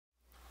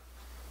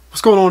What's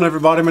going on,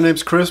 everybody? My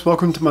name's Chris.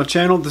 Welcome to my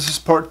channel. This is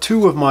part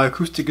 2 of my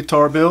acoustic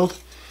guitar build,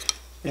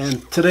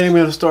 and today I'm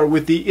going to start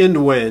with the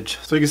end wedge.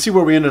 So you can see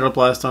where we ended up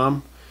last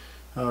time.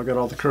 I got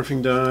all the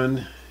kerfing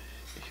done,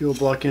 heel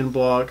block, end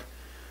block,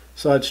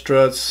 side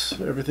struts,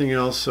 everything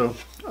else. So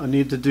I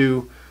need to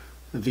do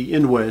the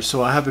end wedge.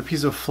 So I have a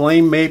piece of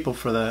flame maple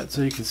for that,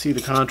 so you can see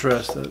the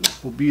contrast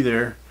that will be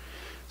there.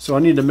 So I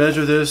need to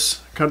measure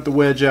this, cut the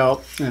wedge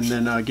out, and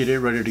then get it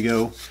ready to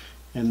go,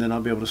 and then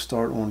I'll be able to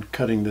start on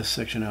cutting this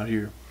section out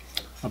here.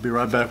 I'll be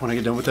right back when I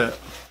get done with that.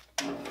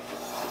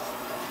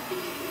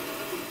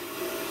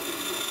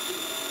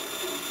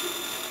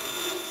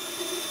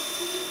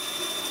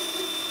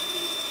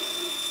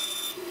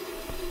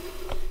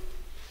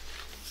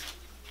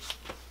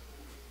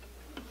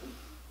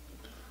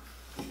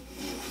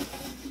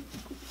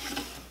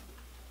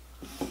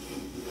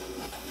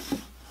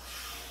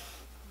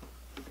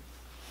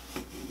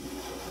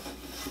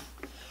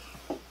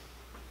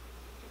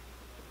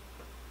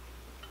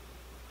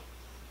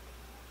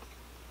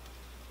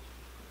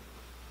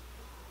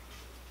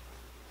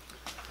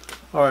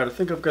 Alright, I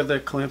think I've got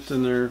that clamped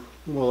in there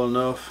well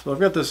enough. So I've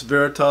got this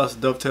Veritas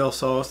dovetail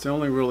saw. It's the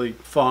only really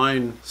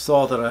fine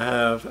saw that I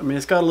have. I mean,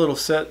 it's got a little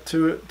set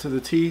to it, to the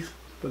teeth,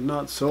 but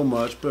not so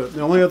much. But the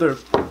only other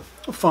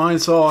fine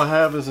saw I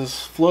have is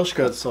this flush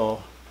cut saw.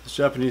 This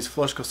Japanese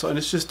flush cut saw, and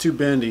it's just too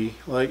bendy.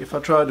 Like, if I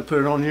tried to put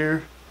it on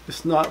here,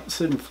 it's not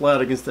sitting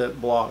flat against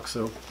that block.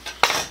 So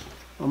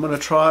I'm going to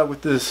try it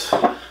with this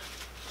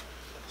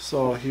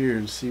saw here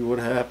and see what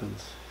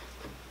happens.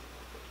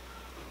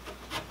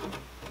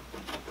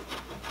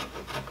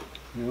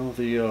 You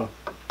know,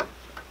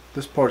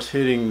 this part's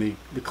hitting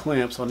the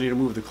clamp, so I need to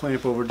move the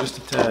clamp over just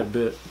a tad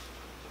bit.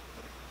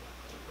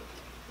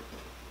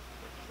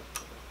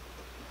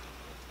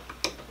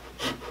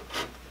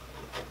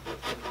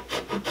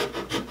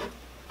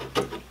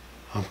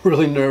 I'm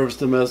really nervous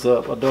to mess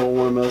up. I don't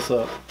want to mess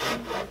up.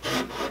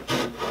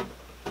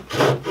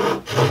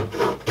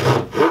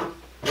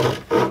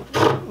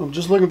 I'm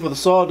just looking for the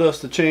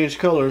sawdust to change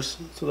colors,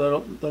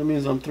 so that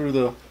means I'm through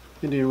the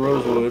Indian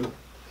rosewood.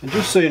 And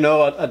just so you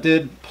know, I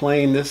did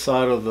plane this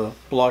side of the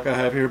block I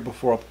have here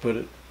before I put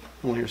it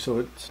on here, so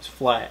it's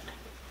flat.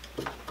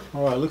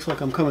 Alright, looks like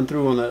I'm coming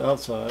through on that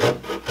outside.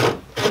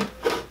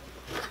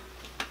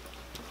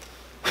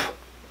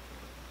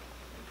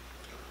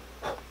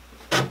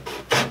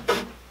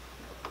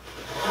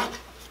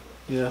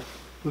 Yeah,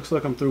 looks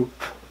like I'm through.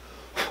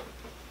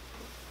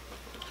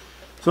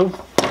 So, I'm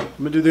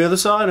going to do the other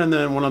side, and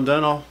then when I'm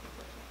done, I'll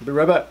be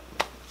right back.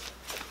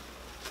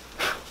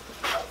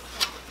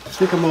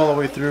 I think I'm all the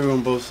way through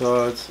on both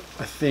sides.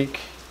 I think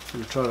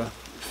I'm going to try to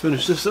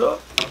finish this up.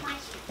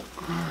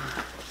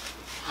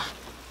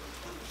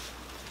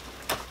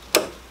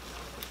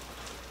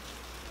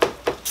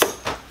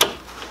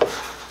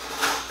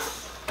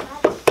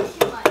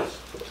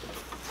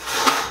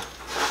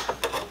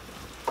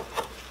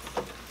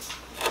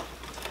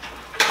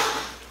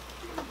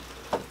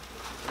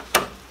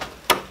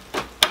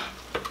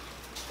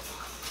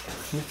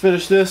 Let me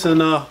finish this and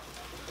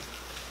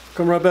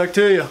come right back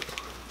to you.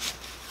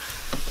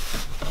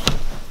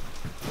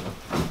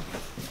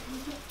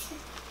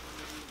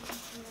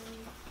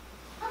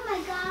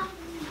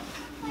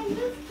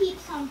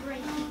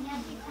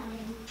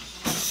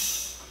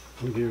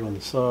 I'll get it on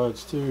the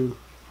sides too.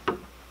 Make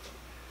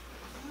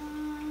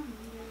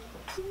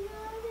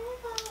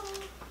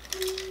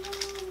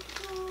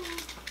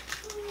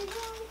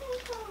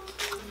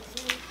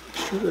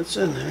sure that's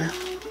in there.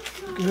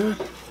 Good.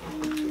 As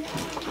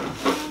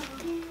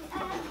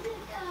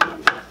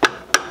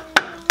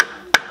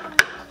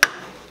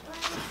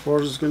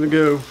far as it's going to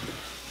go.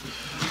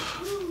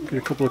 Get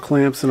a couple of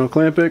clamps and I'll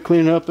clamp it,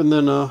 clean it up, and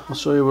then I'll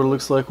show you what it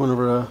looks like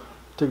whenever I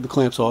take the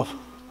clamps off.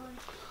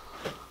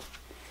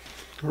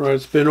 Alright,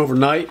 it's been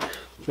overnight.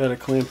 Got it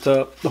clamped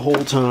up the whole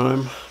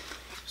time.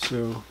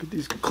 So get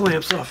these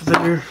clamps off of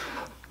there.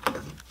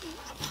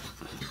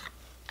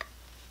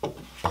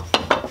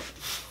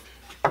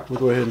 We'll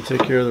go ahead and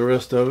take care of the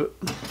rest of it.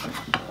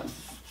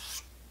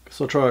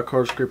 Guess I'll try a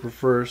card scraper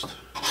first.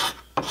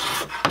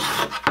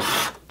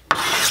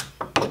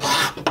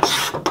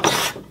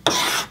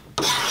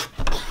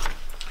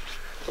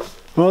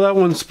 Well, that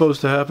one's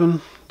supposed to happen.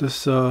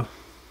 This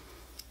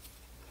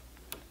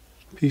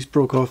piece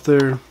broke off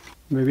there.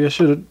 Maybe I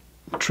should have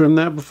trimmed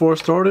that before I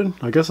started.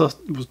 I guess I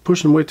was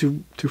pushing way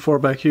too far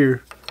back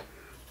here,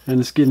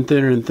 and it's getting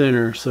thinner and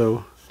thinner.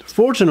 So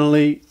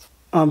fortunately,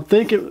 I'm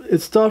thinking it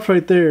stops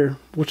right there,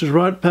 which is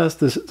right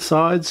past the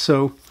sides.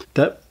 So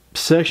that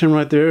section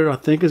right there, I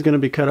think, is going to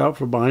be cut out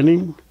for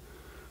binding.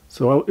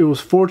 So it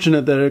was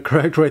fortunate that it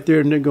cracked right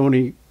there and didn't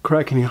go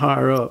crack any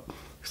higher up.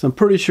 Because I'm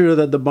pretty sure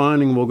that the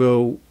binding will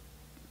go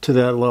to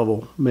that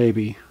level,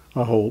 maybe.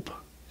 I hope.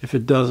 If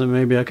it doesn't,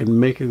 maybe I can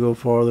make it go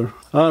farther.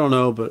 I don't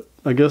know, but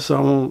I guess I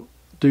won't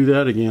do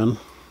that again.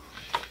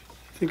 I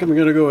think I'm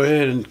going to go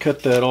ahead and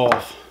cut that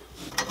off.